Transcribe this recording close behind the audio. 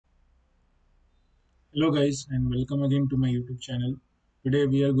Hello guys and welcome again to my YouTube channel. Today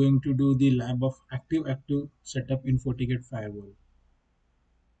we are going to do the lab of active setup in FortiGate Firewall.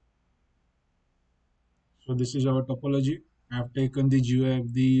 So this is our topology. I have taken the GUI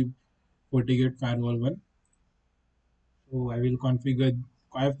of the FortiGate Firewall one. So I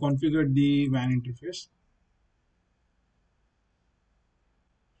have configured the WAN interface.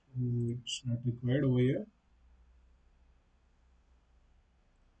 So it's not required over here.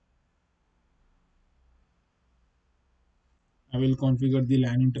 I will configure the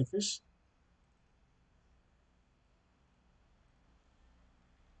LAN interface.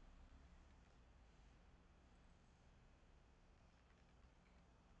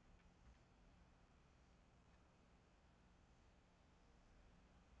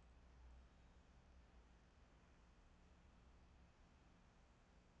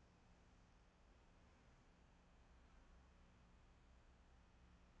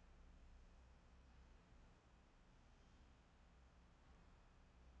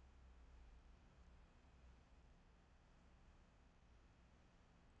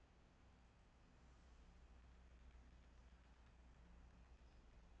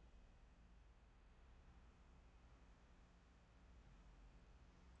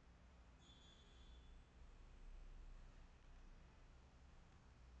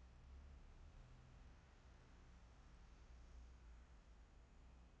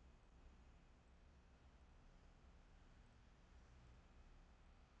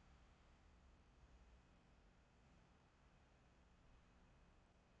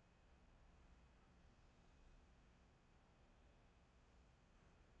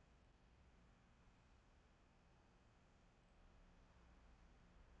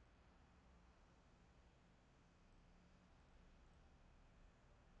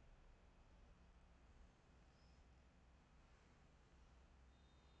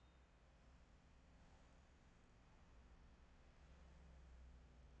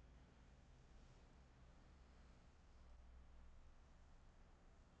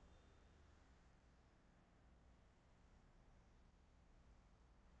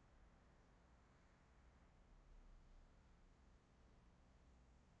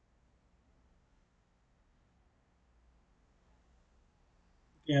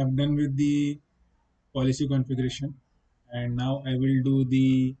 Okay, I'm done with the policy configuration and now I will do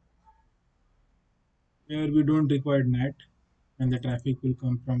the where we don't require NAT and the traffic will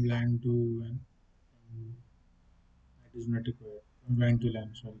come from LAN to WAN. That is not required. From WAN to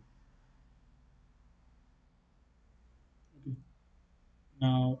LAN, sorry. Okay.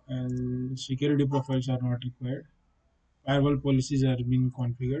 Now, security profiles are not required. Firewall policies are being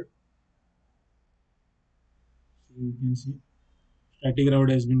configured. So you can see static route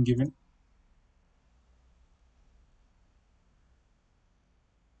has been given.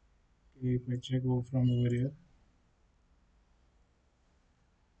 Okay, if I check from over here.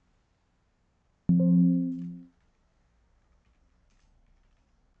 Okay.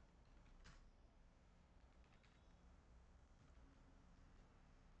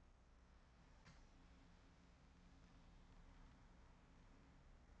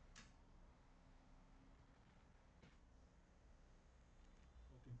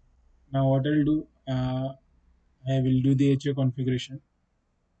 Now what I'll do, I will do the HA configuration.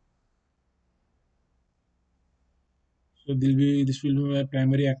 So this will be my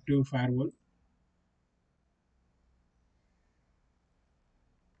primary active firewall.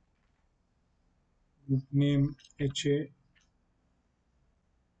 Group name HA,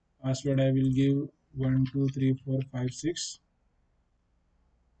 password I will give 123456.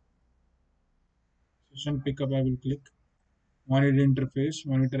 Session pickup I will click. Monitor interface,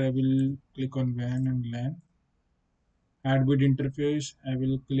 monitor I will click on WAN and LAN. Add bit interface, I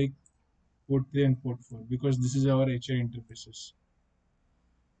will click port 3 and port 4 because this is our HI interfaces.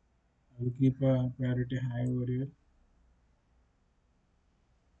 I will keep a priority high over here.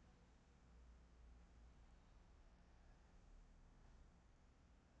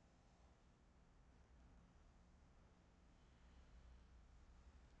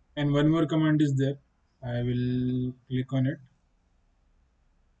 And one more command is there. I will click on it.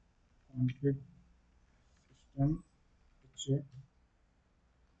 Config system HA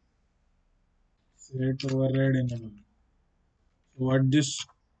set override enable. So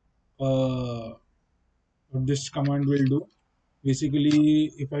uh, what this command will do,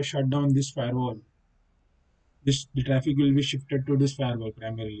 basically if I shut down this firewall, this the traffic will be shifted to this firewall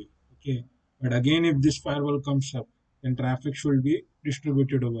primarily. Okay, but again if this firewall comes up, then traffic should be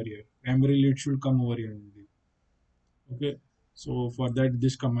distributed over here. Primarily it should come over here only. Okay, so for that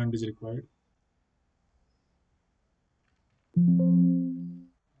this command is required.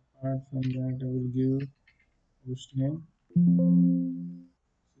 Apart from that, I will give host name,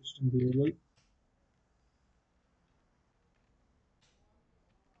 system global.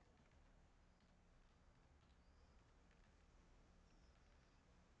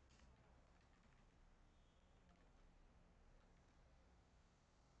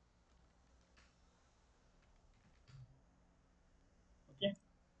 Okay.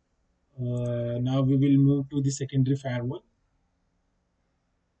 Now we will move to the secondary firewall.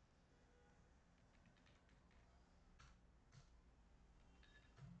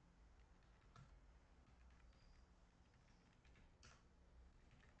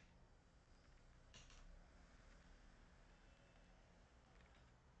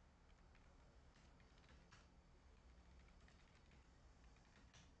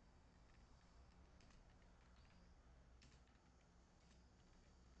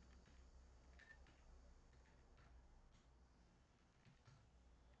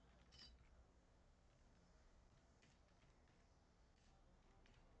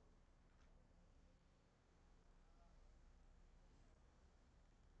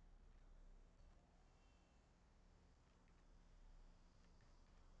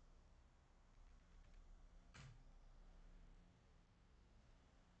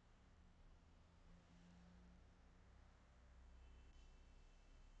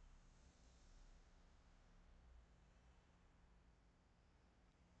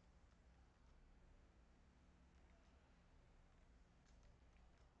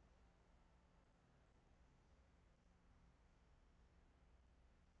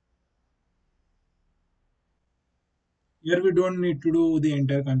 Here we don't need to do the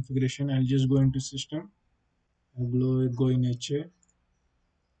entire configuration. I'll just go into system. I'll go in HA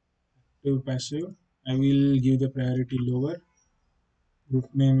to passive. I will give the priority lower.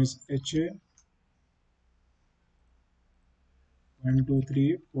 Group name is HA 1 2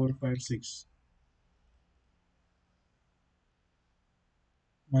 3 4 5 6.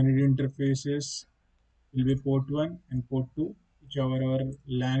 Monitor interfaces will be port 1 and port 2, which are our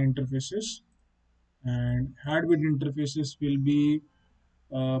LAN interfaces. And hardware interfaces will be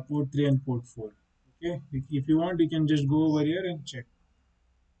port 3 and port 4. Okay, if you want, you can just go over here and check.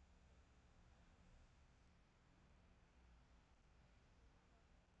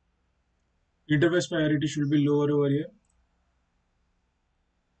 Interface priority should be lower over here.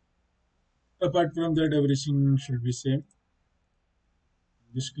 Apart from that, everything should be same.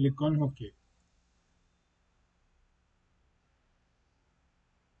 Just click on OK.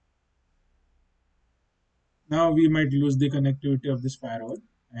 Now we might lose the connectivity of this firewall,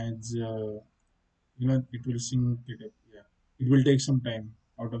 as it will sync it up. Yeah, it will take some time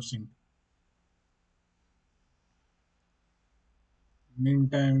out of sync.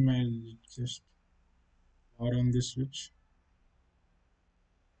 Meantime, I'll just power on this switch.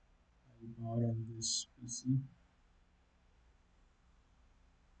 I'll power on this PC.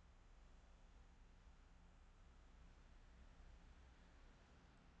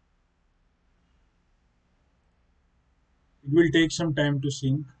 It will take some time to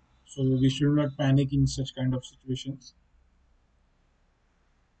sync, so we should not panic in such kind of situations.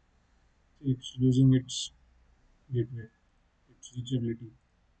 It's losing its gateway, its reachability.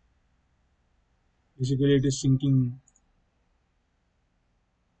 Basically, it is syncing.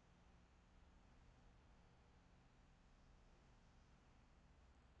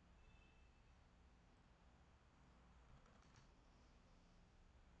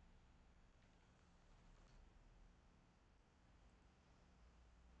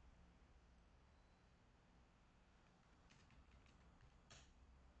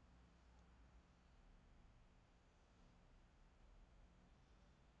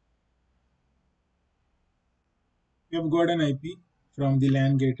 We have got an IP from the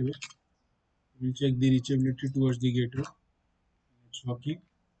LAN gateway. We'll check the reachability towards the gateway. It's working.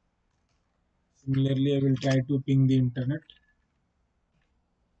 Similarly, I will try to ping the internet.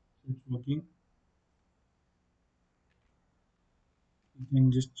 It's working. You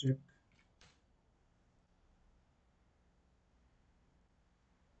can just check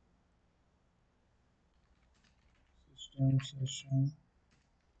system session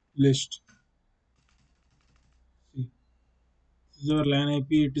list. See, this is our LAN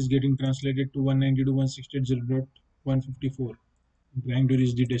IP. It is getting translated to 192.168.0.154. I'm trying to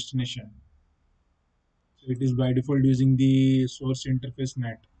reach the destination. So it is by default using the source interface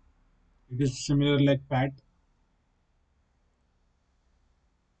NAT. It is similar like PAT.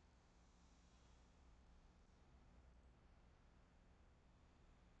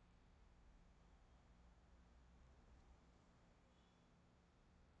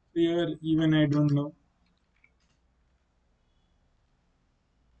 Here, even I don't know.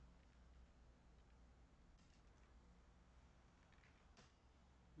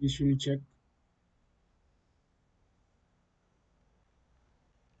 We should check.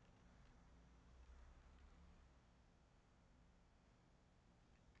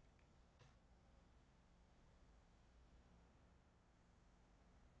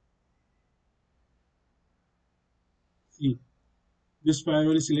 See, this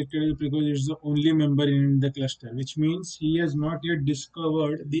firewall is selected because it's the only member in the cluster, which means he has not yet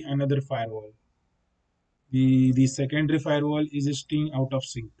discovered the another firewall. The secondary firewall is staying out of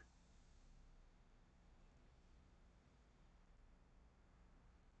sync.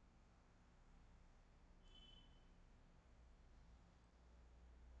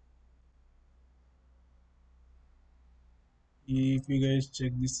 If you guys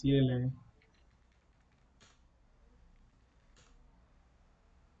check the CLI,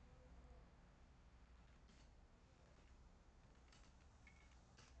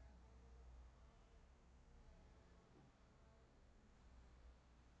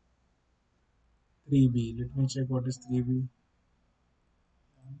 3B. Let me check what is 3B.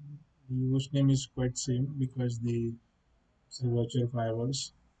 The host name is quite same because the virtual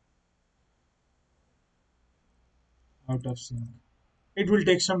firewalls out of sync. It will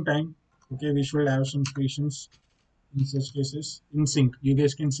take some time. Okay, we should have some patience in such cases. In sync. You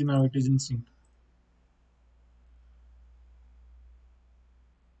guys can see now it is in sync.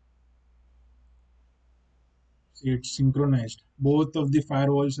 See, it's synchronized. Both of the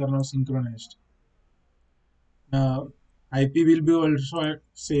firewalls are now synchronized. Now, IP will be also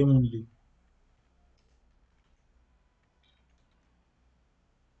same only.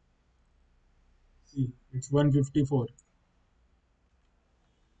 See, it's 154.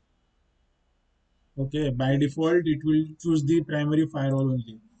 Okay, by default, it will choose the primary firewall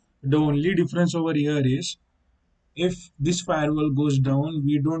only. The only difference over here is if this firewall goes down,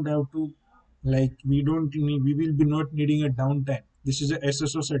 we don't have to we don't need we will be not needing a downtime. This is a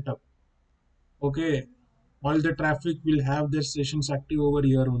SSO setup. Okay, all the traffic will have their sessions active over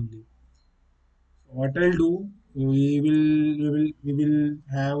here only. So what I'll do, we will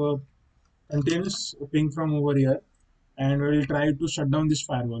have a continuous ping from over here, and we'll try to shut down this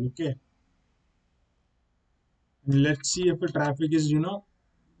firewall. Okay, and let's see if the traffic is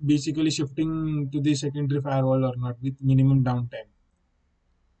basically shifting to the secondary firewall or not with minimum downtime.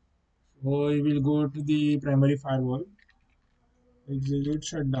 So we will go to the primary firewall, execute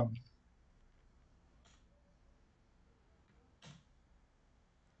shutdown.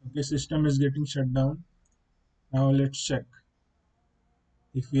 Okay, system is getting shut down. Now let's check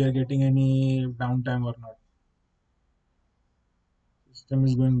if we are getting any downtime or not. System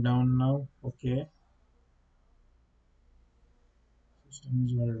is going down now. Okay, system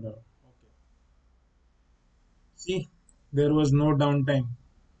is well down. Okay, see, there was no downtime.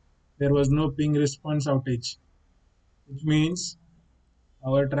 There was no ping response outage, which means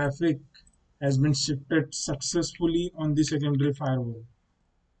our traffic has been shifted successfully on the secondary firewall.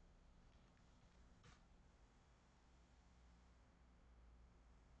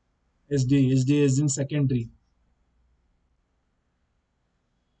 SD is in secondary.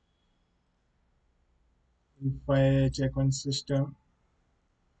 If I check on system,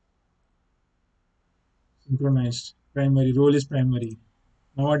 synchronized, primary, role is primary.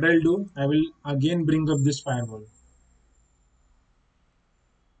 Now what I'll do, I will again bring up this firewall.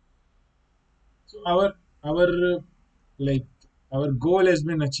 So our like our goal has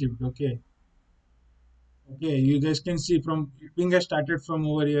been achieved. Okay, okay. You guys can see from ping has started from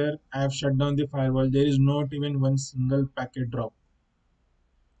over here. I have shut down the firewall. There is not even one single packet drop.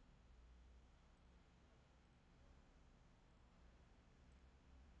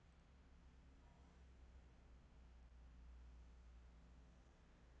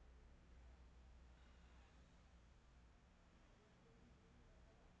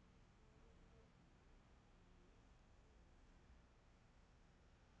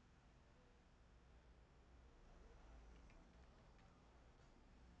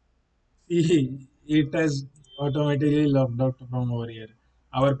 See, it has automatically logged out from over here.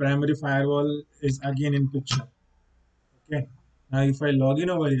 Our primary firewall is again in picture. Okay. Now if I log in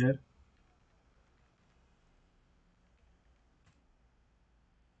over here,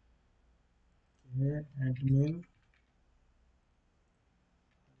 okay, admin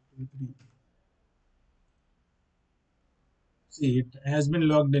 23. See, it has been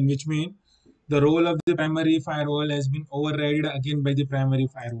logged in, which means the role of the primary firewall has been override again by the primary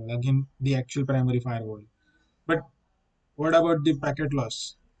firewall, again the actual primary firewall. But what about the packet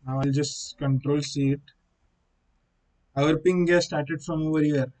loss? Now I'll just control C it. Our ping has started from over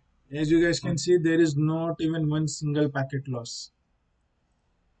here. As you guys can see, there is not even one single packet loss.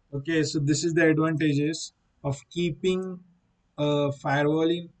 Okay, so this is the advantages of keeping a firewall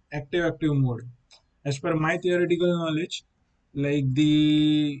in active mode. As per my theoretical knowledge, like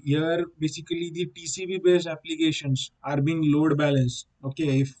the here basically the TCP based applications are being load balanced.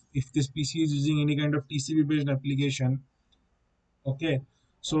 Okay, if this PC is using any kind of TCP based application, okay,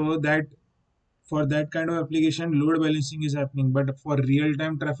 so that for that kind of application load balancing is happening, but for real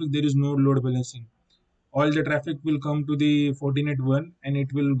time traffic there is no load balancing. All the traffic will come to the Fortinet one and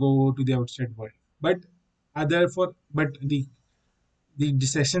it will go to the outside world. But other for but the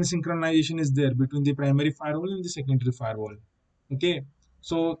session synchronization is there between the primary firewall and the secondary firewall. Okay,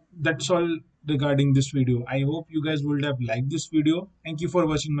 so that's all regarding this video. I hope you guys would have liked this video. Thank you for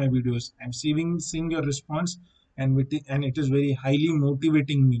watching my videos. I'm seeing your response, and it is very highly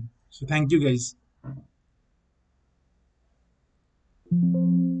motivating me. So thank you guys.